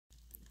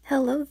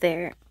Hello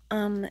there.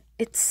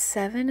 It's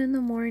 7 in the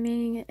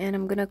morning and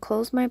I'm gonna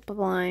close my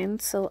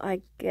blinds so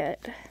I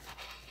get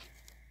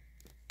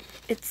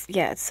it's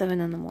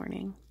 7 in the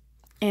morning.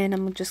 And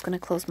I'm just gonna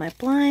close my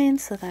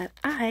blinds so that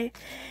I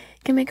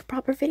can make a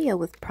proper video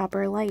with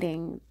proper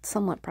lighting,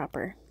 somewhat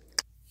proper.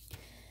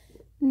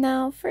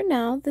 Now, for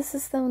now, this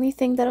is the only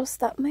thing that'll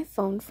stop my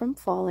phone from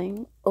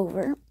falling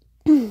over.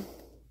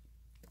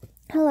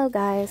 Hello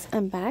guys,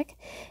 I'm back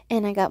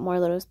and I got more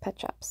Littlest Pet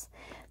Shops.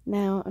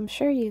 Now, I'm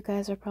sure you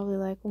guys are probably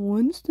like,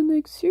 when's the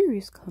next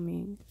series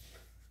coming?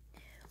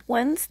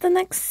 When's the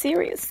next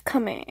series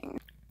coming?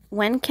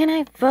 When can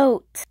I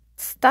vote?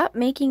 Stop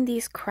making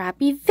these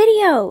crappy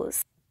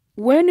videos!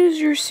 When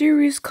is your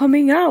series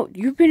coming out?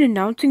 You've been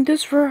announcing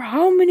this for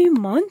how many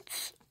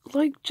months?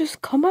 Like,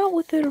 just come out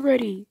with it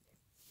already.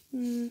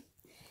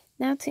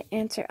 Now to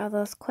answer all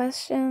those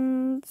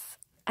questions,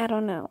 I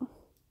don't know.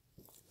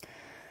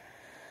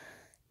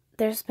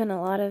 There's been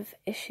a lot of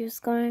issues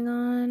going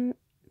on.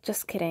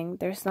 Just kidding,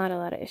 there's not a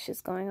lot of issues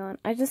going on.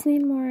 I just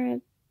need more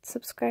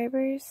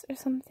subscribers or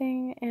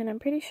something, and I'm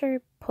pretty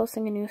sure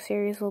posting a new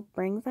series will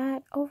bring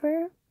that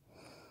over.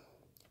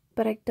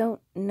 But I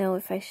don't know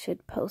if I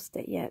should post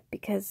it yet,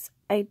 because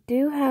I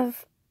do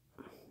have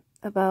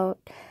about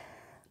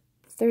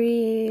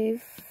three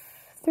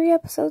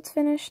episodes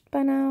finished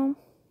by now.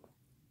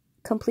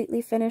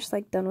 Completely finished,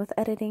 like done with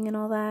editing and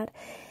all that.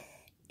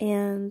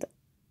 And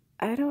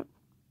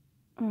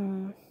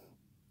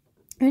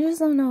I just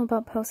don't know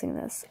about posting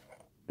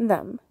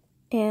them.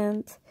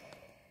 And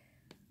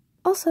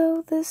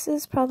also, this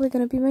is probably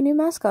going to be my new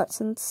mascot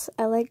since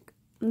I like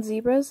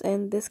zebras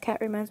and this cat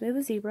reminds me of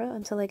a zebra.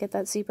 Until I get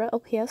that zebra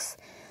OPS,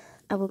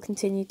 I will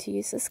continue to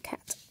use this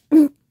cat.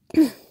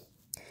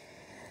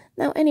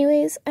 Now,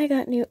 anyways, I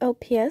got new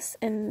OPS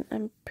and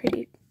I'm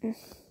pretty...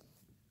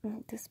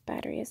 this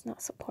battery is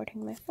not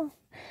supporting my phone.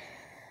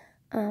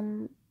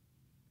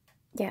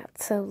 Yeah,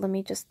 so let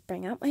me just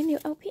bring out my new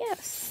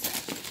OPS.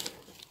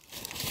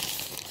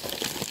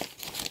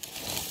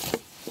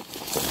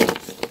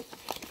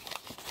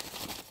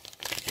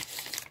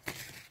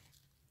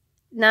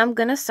 Now I'm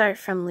gonna start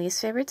from least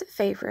favorite to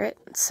favorite.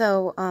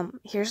 So,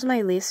 here's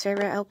my least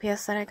favorite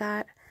LPS that I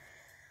got.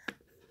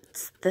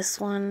 It's this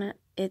one.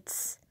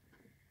 It's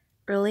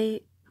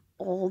really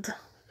old.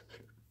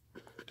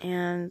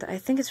 And I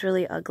think it's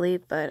really ugly,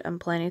 but I'm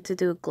planning to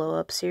do a glow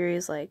up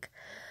series like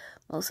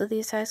most of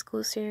these high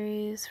school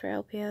series for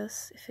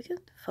LPS. If it can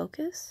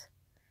focus.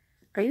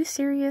 Are you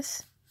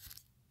serious?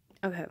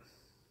 Okay.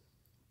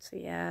 So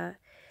yeah.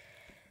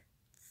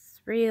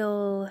 It's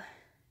real.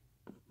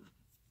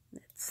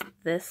 It's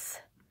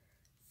this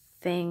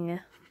thing.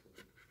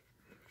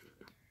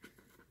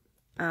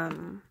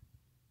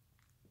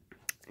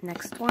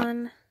 Next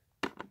one.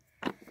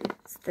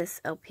 It's this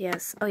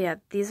LPS. Oh yeah,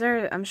 these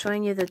are, I'm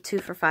showing you the 2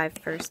 for $5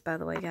 first, by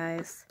the way,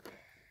 guys.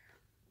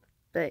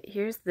 But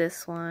here's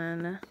this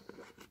one.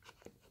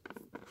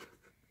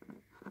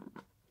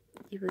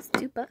 It was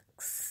 $2,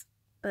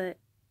 but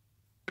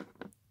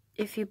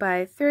if you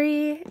buy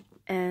 3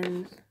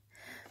 and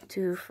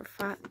 2 for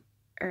 $5,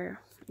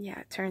 or yeah,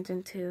 it turns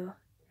into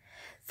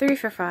 3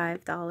 for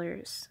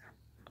 $5,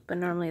 but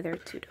normally they're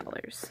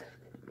 $2.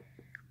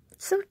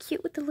 It's so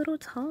cute with the little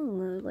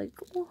tongue, like,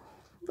 oh,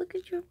 look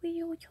at your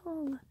little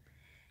tongue,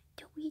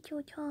 your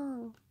little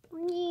tongue.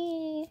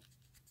 Yeah.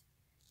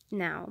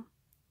 Now,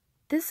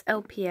 this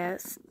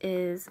LPS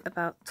is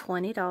about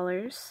 $20.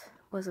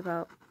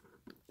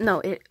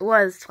 It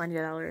was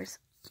 $20.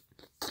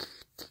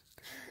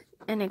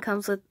 And it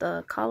comes with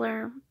the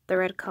collar, the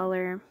red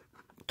collar.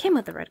 Came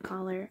with the red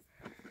collar.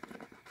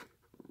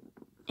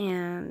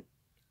 And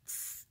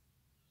it's,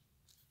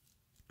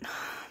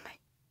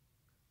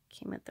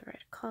 came with the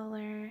red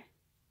collar.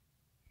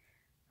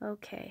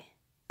 Okay.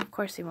 Of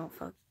course he won't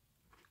focus.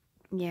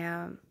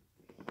 Yeah.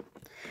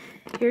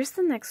 Here's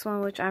the next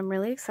one, which I'm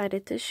really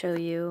excited to show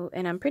you.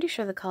 And I'm pretty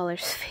sure the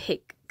collar's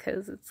fake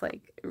because it's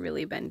like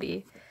really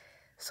bendy.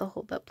 So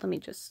hold up, let me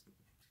just...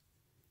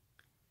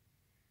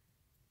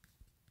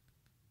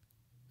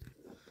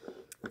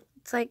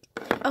 It's like,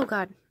 oh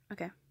god,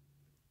 okay.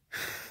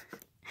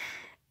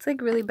 It's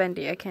like really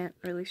bendy, I can't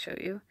really show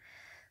you.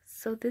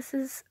 So this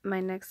is my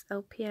next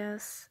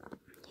LPS.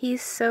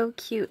 He's so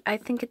cute. I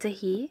think it's a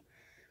he.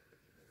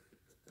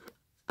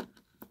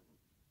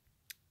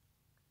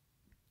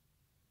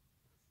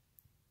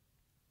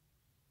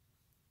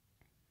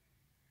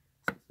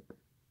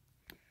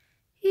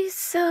 He's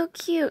so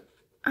cute.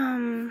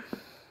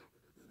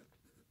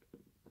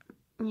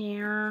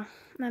 Yeah,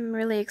 I'm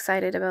really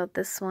excited about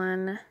this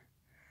one.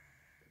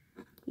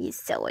 He's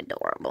so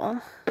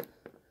adorable.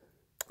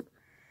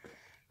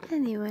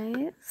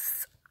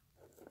 Anyways,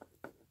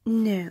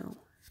 no.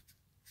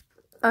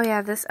 Oh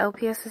yeah, this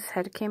LPS's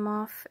head came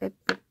off. It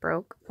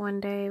broke one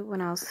day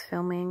when I was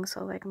filming,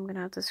 so like I'm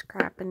gonna have to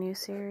scrap a new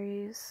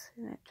series.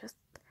 And it just,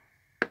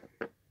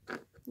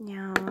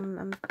 yeah,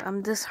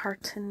 I'm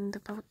disheartened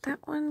about that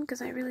one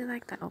because I really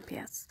like that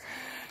LPS.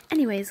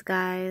 Anyways,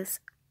 guys,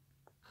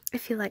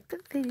 If you liked the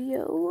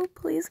video,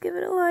 please give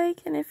it a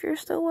like. And if you're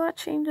still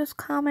watching, just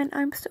comment,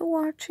 I'm still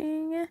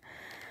watching.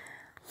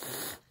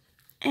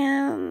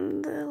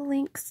 And the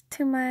links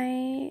to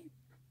my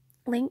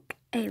link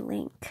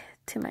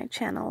to my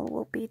channel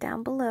will be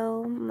down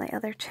below. My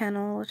other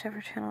channel, whichever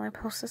channel I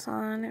post this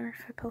on, or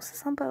if I post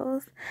this on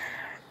both.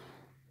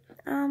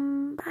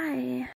 Bye.